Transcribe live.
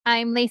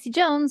I'm Lacey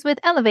Jones with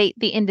Elevate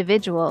the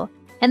Individual,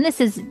 and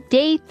this is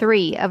day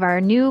 3 of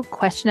our new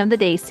Question of the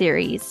Day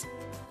series,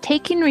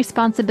 Taking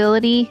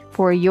Responsibility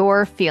for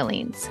Your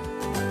Feelings.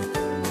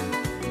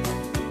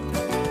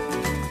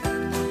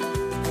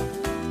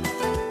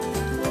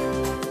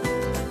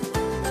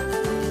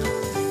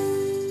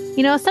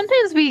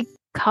 Sometimes we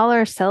call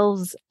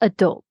ourselves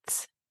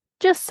adults,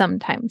 just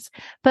sometimes,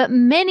 but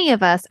many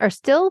of us are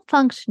still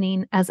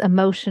functioning as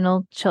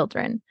emotional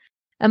children.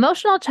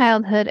 Emotional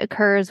childhood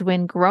occurs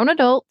when grown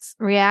adults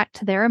react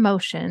to their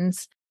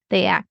emotions.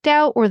 They act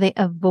out or they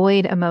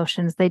avoid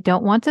emotions they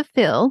don't want to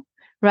feel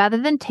rather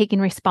than taking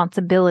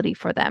responsibility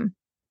for them.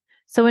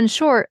 So in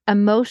short,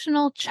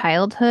 emotional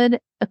childhood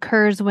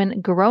occurs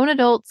when grown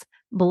adults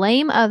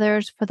blame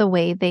others for the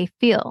way they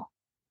feel.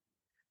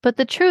 But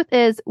the truth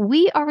is,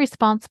 we are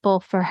responsible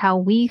for how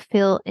we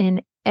feel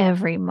in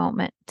every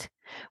moment.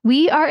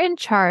 We are in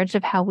charge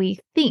of how we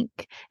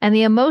think and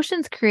the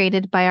emotions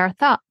created by our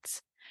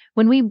thoughts.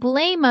 When we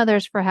blame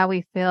others for how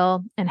we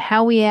feel and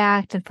how we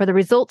act and for the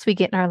results we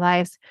get in our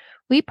lives,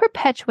 we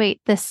perpetuate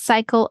this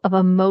cycle of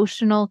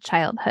emotional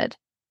childhood.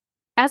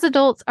 As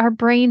adults, our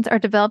brains are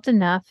developed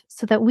enough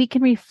so that we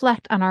can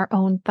reflect on our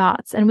own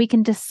thoughts and we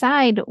can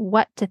decide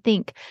what to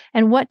think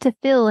and what to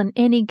feel in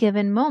any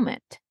given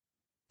moment.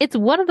 It's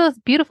one of those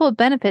beautiful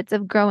benefits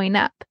of growing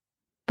up,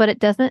 but it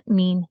doesn't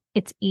mean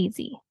it's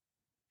easy.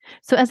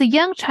 So as a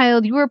young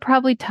child, you were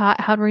probably taught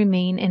how to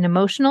remain in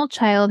emotional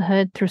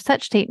childhood through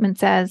such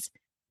statements as,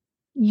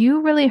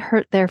 "You really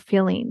hurt their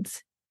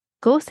feelings.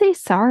 Go say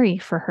sorry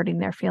for hurting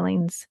their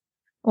feelings."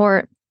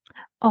 Or,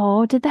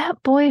 "Oh, did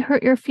that boy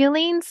hurt your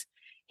feelings?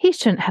 He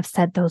shouldn't have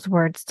said those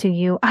words to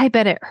you. I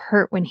bet it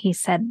hurt when he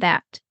said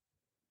that."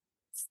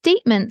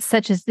 Statements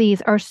such as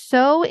these are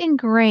so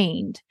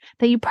ingrained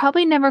that you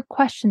probably never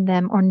questioned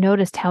them or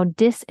noticed how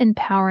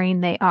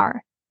disempowering they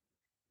are.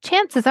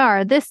 Chances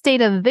are this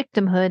state of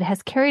victimhood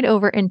has carried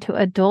over into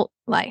adult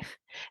life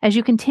as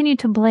you continue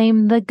to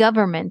blame the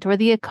government or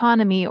the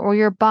economy or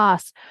your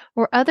boss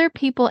or other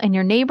people and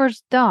your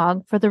neighbor's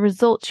dog for the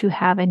results you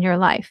have in your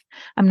life.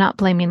 I'm not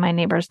blaming my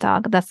neighbor's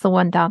dog. That's the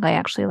one dog I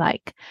actually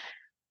like.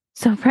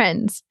 So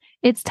friends,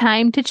 it's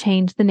time to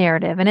change the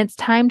narrative and it's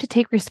time to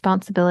take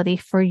responsibility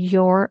for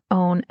your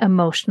own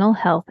emotional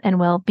health and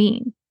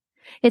well-being.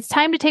 It's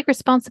time to take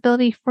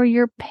responsibility for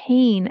your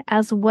pain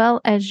as well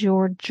as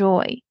your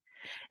joy.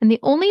 And the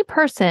only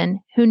person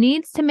who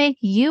needs to make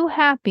you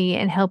happy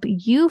and help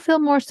you feel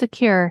more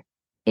secure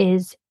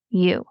is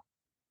you.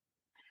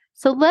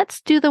 So let's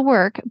do the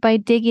work by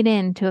digging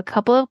into a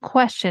couple of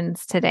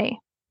questions today.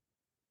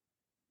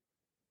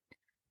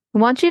 I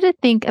want you to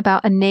think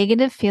about a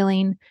negative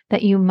feeling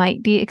that you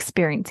might be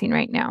experiencing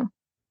right now.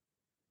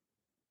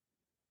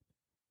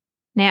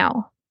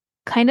 Now,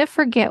 kind of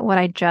forget what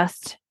I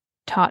just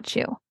taught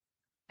you.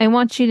 I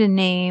want you to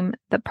name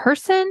the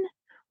person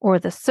or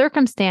the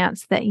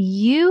circumstance that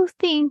you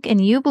think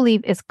and you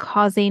believe is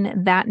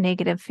causing that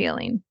negative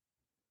feeling.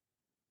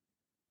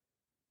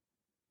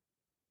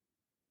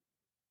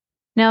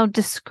 Now,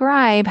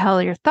 describe how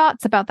your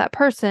thoughts about that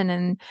person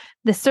and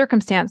the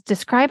circumstance,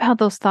 describe how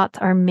those thoughts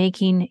are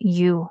making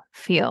you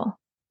feel.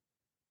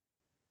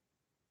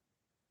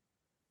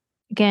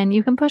 Again,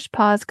 you can push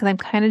pause because I'm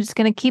kind of just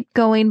going to keep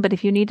going, but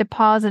if you need to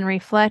pause and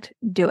reflect,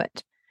 do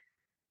it.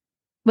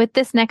 With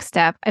this next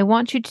step, I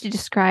want you to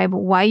describe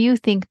why you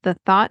think the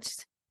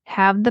thoughts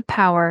have the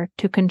power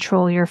to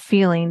control your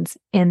feelings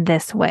in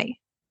this way.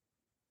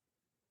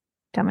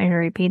 Do you want me to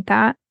repeat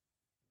that?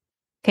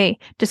 Okay,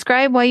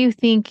 describe why you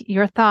think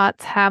your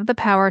thoughts have the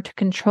power to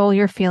control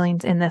your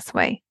feelings in this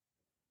way.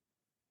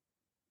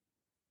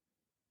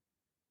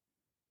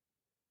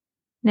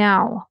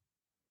 Now,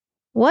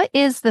 what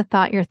is the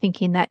thought you're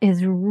thinking that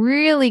is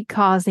really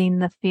causing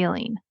the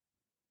feeling?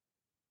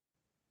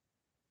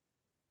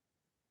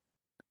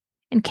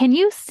 And can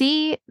you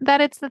see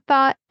that it's the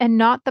thought and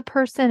not the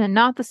person and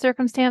not the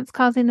circumstance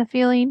causing the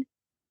feeling?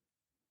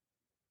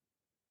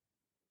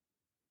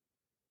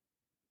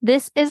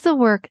 This is the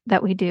work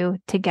that we do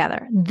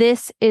together.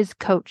 This is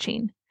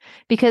coaching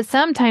because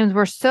sometimes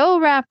we're so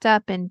wrapped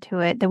up into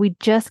it that we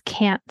just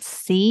can't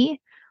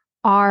see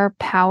our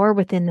power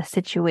within the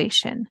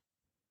situation.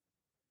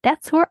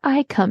 That's where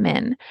I come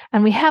in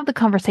and we have the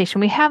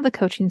conversation, we have the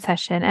coaching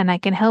session, and I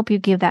can help you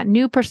give that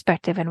new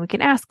perspective and we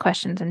can ask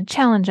questions and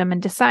challenge them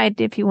and decide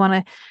if you want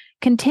to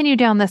continue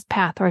down this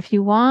path or if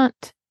you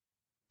want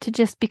to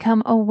just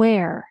become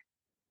aware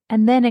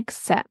and then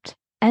accept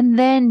and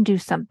then do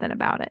something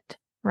about it,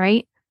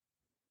 right?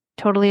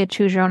 Totally a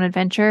choose your own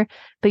adventure,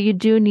 but you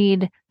do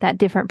need that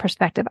different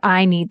perspective.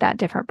 I need that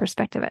different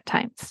perspective at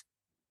times.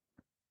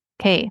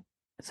 Okay,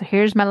 so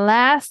here's my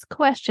last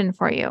question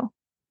for you.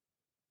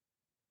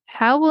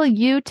 How will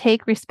you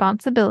take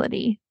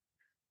responsibility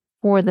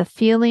for the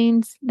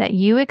feelings that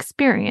you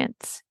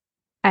experience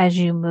as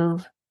you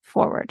move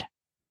forward?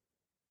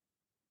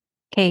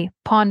 Okay,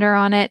 ponder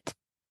on it.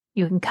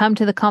 You can come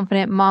to the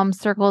Confident Mom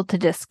Circle to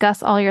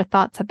discuss all your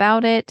thoughts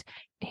about it,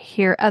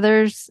 hear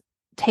others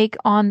take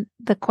on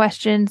the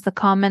questions, the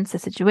comments, the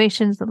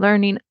situations, the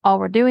learning, all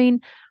we're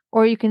doing,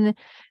 or you can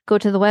go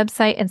to the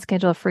website and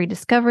schedule a free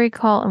discovery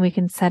call, and we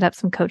can set up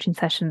some coaching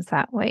sessions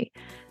that way.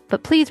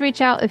 But please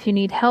reach out if you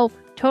need help.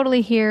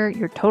 Totally here.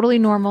 You're totally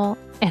normal.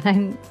 And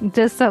I'm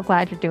just so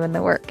glad you're doing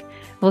the work.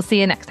 We'll see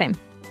you next time.